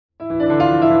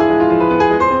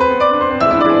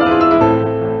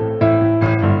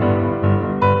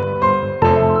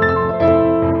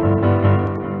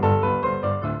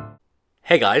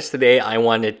Hey guys, today I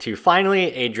wanted to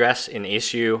finally address an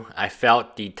issue. I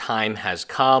felt the time has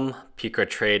come.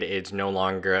 PucaTrade is no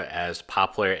longer as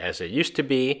popular as it used to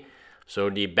be, so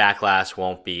the backlash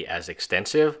won't be as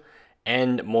extensive.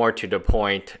 And more to the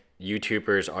point,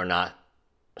 YouTubers are not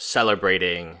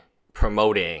celebrating,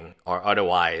 promoting, or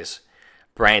otherwise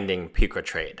branding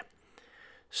PucaTrade.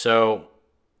 So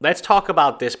let's talk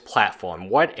about this platform.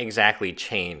 What exactly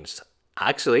changed?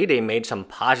 Actually, they made some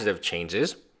positive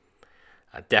changes.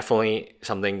 Definitely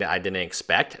something that I didn't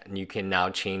expect. You can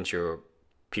now change your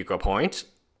Puca points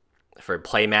for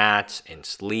playmats and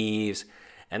sleeves.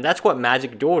 And that's what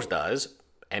Magic Duels does.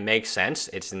 It makes sense.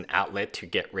 It's an outlet to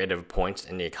get rid of points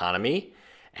in the economy.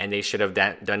 And they should have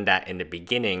done that in the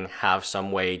beginning, have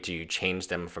some way to change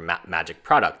them from Magic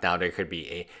product. Now there could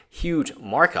be a huge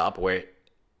markup where,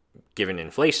 given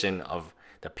inflation of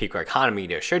the Puca economy,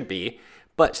 there should be.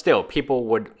 But still, people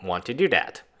would want to do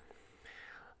that.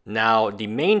 Now, the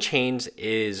main change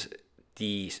is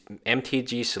the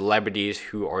MTG celebrities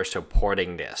who are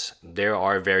supporting this. There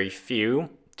are very few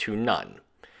to none.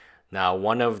 Now,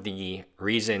 one of the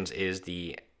reasons is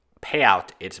the payout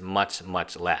is much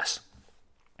less.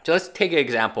 So let's take an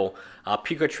example.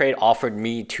 PucaTrade offered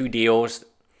me 2 deals.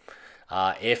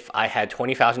 If I had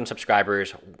 20,000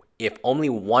 subscribers, if only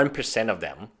 1% of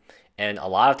them, and a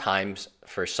lot of times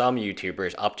for some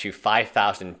YouTubers, up to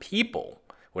 5,000 people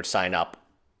would sign up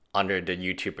under the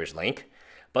YouTubers link.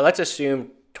 But let's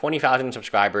assume 20,000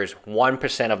 subscribers,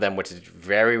 1% of them, which is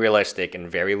very realistic and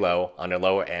very low on the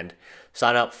lower end,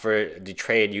 sign up for the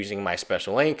trade using my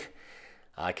special link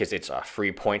because it's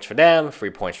free points for them, free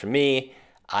points for me.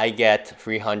 I get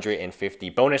 350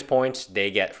 bonus points.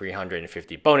 They get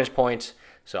 350 bonus points.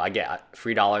 So I get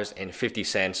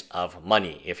 $3.50 of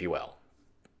money, if you will.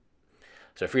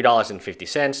 So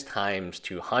 $3.50 times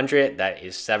 200, that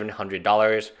is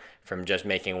 $700 from just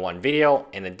making one video,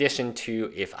 in addition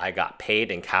to if I got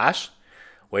paid in cash,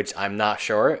 which I'm not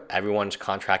sure. Everyone's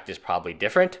contract is probably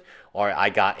different, or I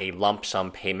got a lump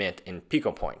sum payment in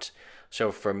Puca points.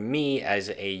 So for me, as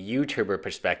a YouTuber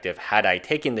perspective, had I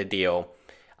taken the deal,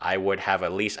 I would have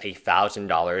at least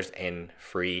 $1,000 in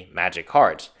free Magic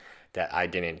cards. That I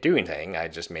didn't do anything. I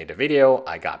just made a video,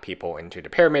 I got people into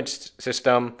the pyramid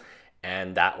system,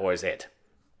 and that was it.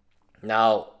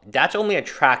 Now, that's only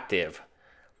attractive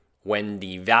when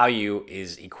the value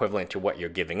is equivalent to what you're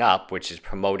giving up, which is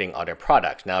promoting other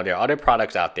products. Now, there are other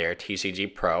products out there,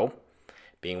 TCG Pro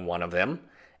being one of them,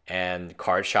 and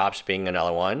card shops being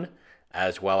another one,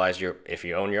 as well as if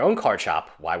you own your own card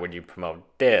shop, why would you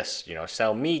promote this?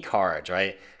 Sell me cards,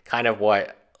 right? Kind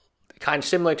of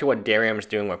similar to what Darium's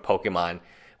doing with Pokemon,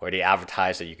 where they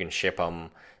advertise that you can ship them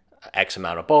X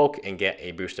amount of bulk and get a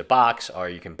booster box, or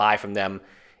you can buy from them.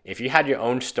 If you had your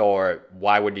own store,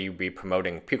 why would you be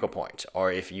promoting Puca points?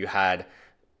 Or if you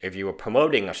were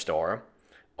promoting a store,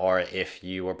 or if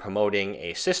you were promoting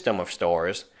a system of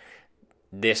stores,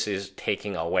 this is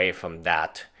taking away from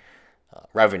that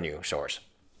revenue source.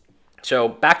 So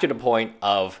back to the point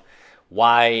of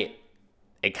why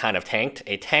it kind of tanked.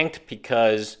 It tanked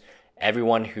because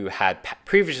everyone who had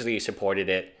previously supported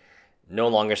it no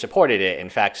longer supported it. In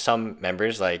fact, some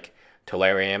members like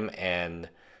Tolarium and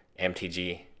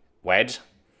MTG Wedge,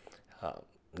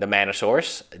 the Mana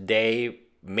Source, they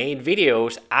made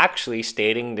videos actually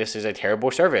stating this is a terrible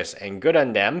service, and good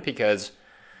on them, because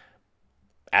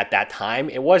at that time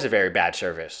it was a very bad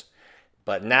service.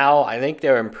 But now I think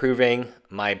they're improving.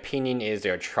 My opinion is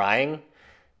they're trying.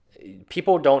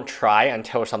 People don't try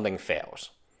until something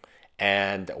fails.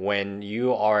 And when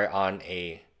you are on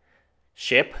a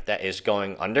ship that is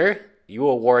going under, you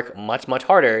will work much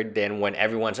harder than when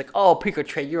everyone's like, oh,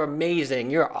 PucaTrade, you're amazing,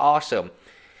 you're awesome.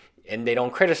 And they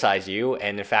don't criticize you.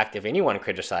 And in fact, if anyone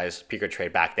criticized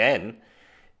PucaTrade back then,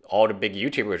 all the big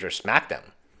YouTubers would smack them.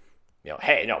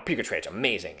 Hey, no, PucaTrade's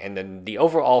amazing. And then the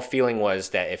overall feeling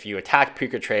was that if you attack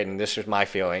PucaTrade, and this was my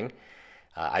feeling,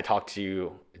 I talked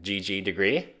to GG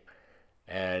Degree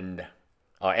and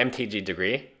MTG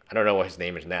Degree. I don't know what his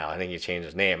name is now. I think he changed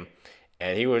his name.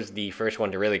 And he was the first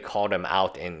one to really call them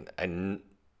out in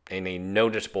a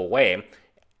noticeable way.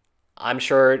 I'm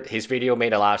sure his video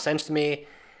made a lot of sense to me,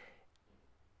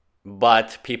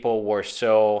 but people were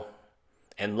so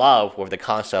in love with the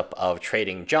concept of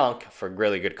trading junk for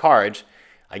really good cards.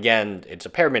 Again, it's a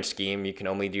pyramid scheme. You can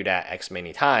only do that X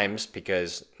many times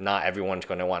because not everyone's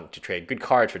going to want to trade good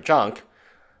cards for junk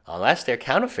unless they're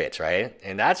counterfeits, right?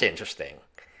 And that's interesting.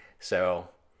 So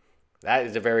that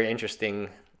is a very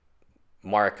interesting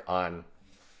mark on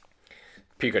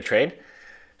PucaTrade.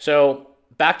 So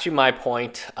back to my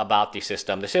point about the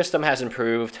system. The system has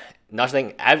improved.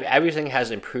 Everything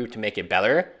has improved to make it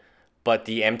better, But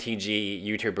the MTG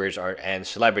YouTubers and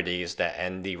celebrities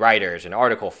and the writers and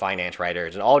article finance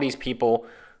writers and all these people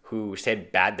who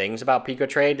said bad things about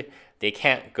PucaTrade, they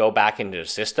can't go back into the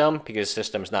system because the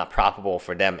system's not profitable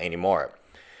for them anymore.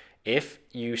 If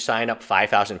you sign up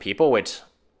 5,000 people, which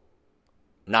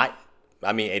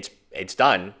it's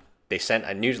done. They sent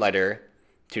a newsletter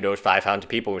to those 500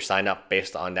 people who signed up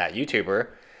based on that YouTuber,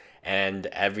 and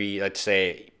every, let's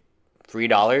say,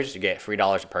 $3, you get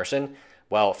 $3 a person.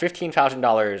 Well,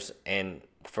 $15,000 and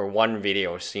for one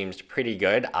video seems pretty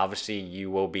good. Obviously, you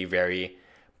will be very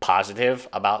positive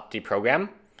about the program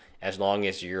as long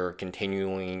as you're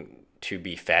continuing to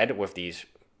be fed with these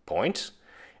points,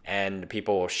 and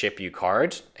people will ship you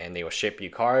cards, and they will ship you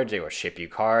cards, they will ship you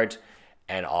cards,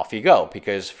 and off you go.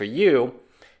 Because for you,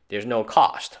 there's no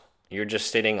cost. You're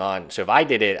just sitting on, so if I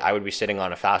did it, I would be sitting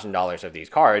on $1,000 of these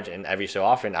cards, and every so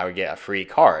often I would get a free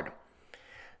card.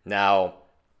 Now,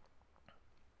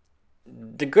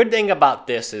 the good thing about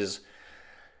this is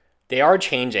they are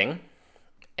changing,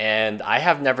 and I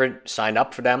have never signed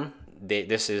up for them.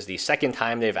 This is the second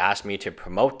time they've asked me to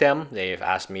promote them. They've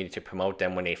asked me to promote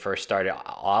them when they first started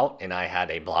out, and I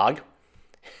had a blog,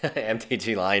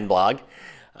 MTG Line blog,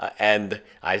 and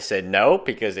I said no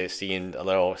because it seemed a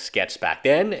little sketch back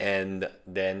then. And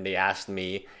then they asked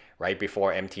me right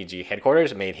before MTG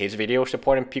headquarters made his video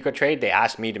supporting PucaTrade. They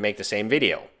asked me to make the same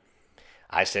video.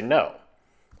 I said no.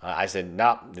 I said,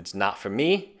 no, it's not for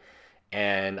me.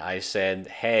 And I said,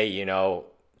 hey,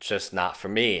 just not for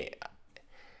me.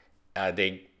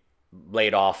 They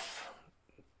laid off.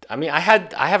 I mean, I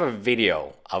have a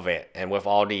video of it, and with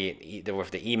all the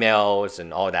emails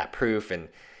and all that proof, and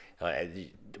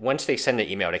once they send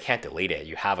the email, they can't delete it.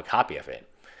 You have a copy of it.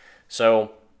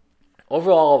 So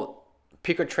overall,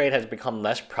 PucaTrade has become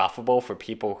less profitable for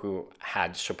people who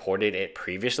had supported it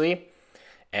previously.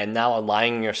 And now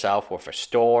aligning yourself with a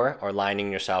store or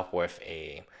aligning yourself with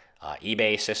a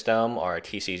eBay system or a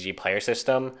TCG player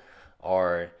system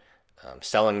or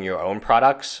selling your own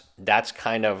products, that's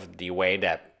kind of the way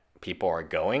that people are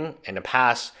going. In the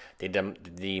past, they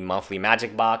did the monthly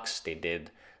Magic Box, they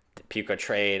did the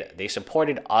PucaTrade, they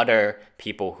supported other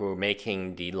people who were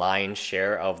making the lion's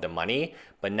share of the money,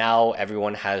 but now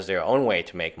everyone has their own way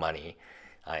to make money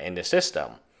in the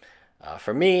system.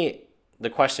 For me, the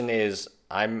question is,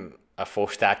 I'm a full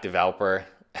stack developer.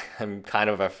 I'm kind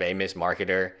of a famous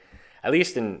marketer, at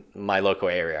least in my local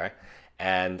area.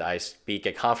 And I speak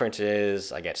at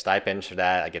conferences, I get stipends for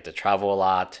that, I get to travel a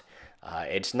lot.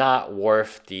 It's not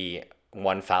worth the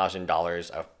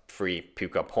 $1,000 of free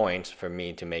Puca points for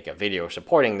me to make a video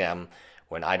supporting them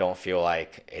when I don't feel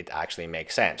like it actually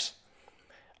makes sense.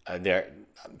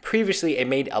 Previously, it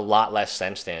made a lot less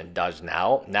sense than it does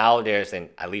now. Now there's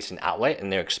at least an outlet,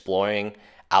 and they're exploring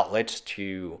outlets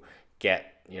to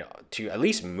get, to at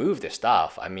least move the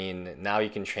stuff. I mean, now you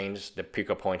can change the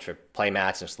Puca points for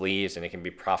playmats and sleeves, and it can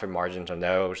be profit margins on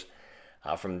those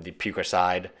from the Puca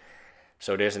side.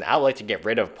 So there's an outlet to get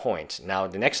rid of points. Now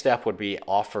the next step would be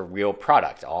offer real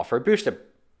product, offer booster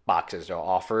boxes, or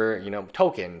offer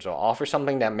tokens, or offer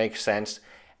something that makes sense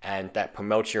and that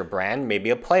promotes your brand. Maybe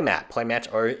a playmat.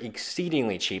 Playmats are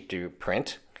exceedingly cheap to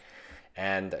print,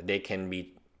 and they can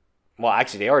be, well,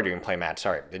 actually they are doing playmats,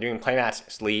 sorry. They're doing playmats,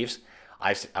 sleeves.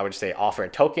 I would say offer a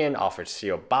token, offer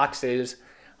sealed boxes,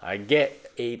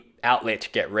 get a outlet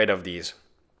to get rid of these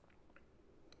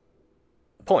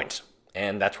points.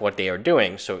 And that's what they are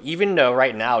doing. So even though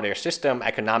right now their system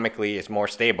economically is more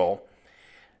stable,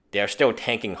 they're still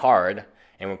tanking hard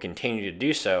and will continue to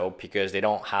do so because they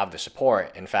don't have the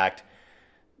support. In fact,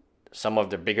 some of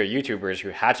the bigger YouTubers who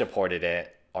had supported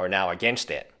it are now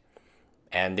against it.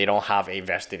 And they don't have a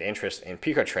vested interest in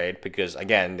PucaTrade because,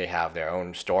 again, they have their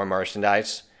own store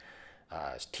merchandise,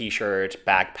 t-shirts,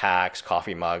 backpacks,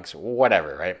 coffee mugs,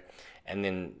 whatever, right? And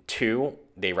then 2,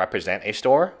 they represent a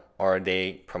store or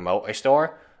they promote a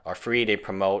store, or 3, they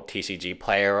promote TCG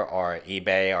Player or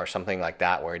eBay or something like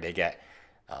that where they get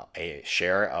a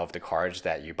share of the cards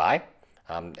that you buy.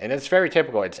 And it's very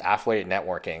typical. It's affiliate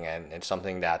networking, and it's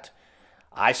something that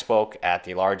I spoke at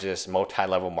the largest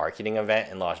multi-level marketing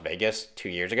event in Las Vegas 2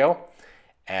 years ago,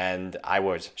 and I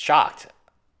was shocked.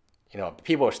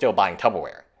 People are still buying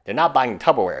Tupperware. They're not buying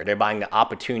Tupperware. They're buying the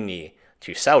opportunity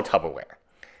to sell Tupperware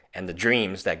and the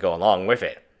dreams that go along with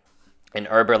it. And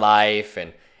Herbalife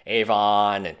and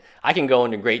Avon, and I can go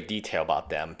into great detail about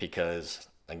them because,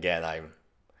 again,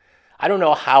 I don't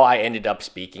know how I ended up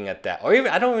speaking at that, or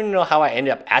even I don't even know how I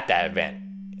ended up at that event,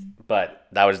 but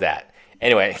that was that.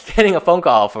 Anyway, getting a phone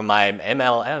call from my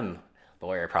MLM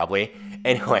lawyer probably.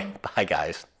 Anyway, bye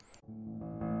guys.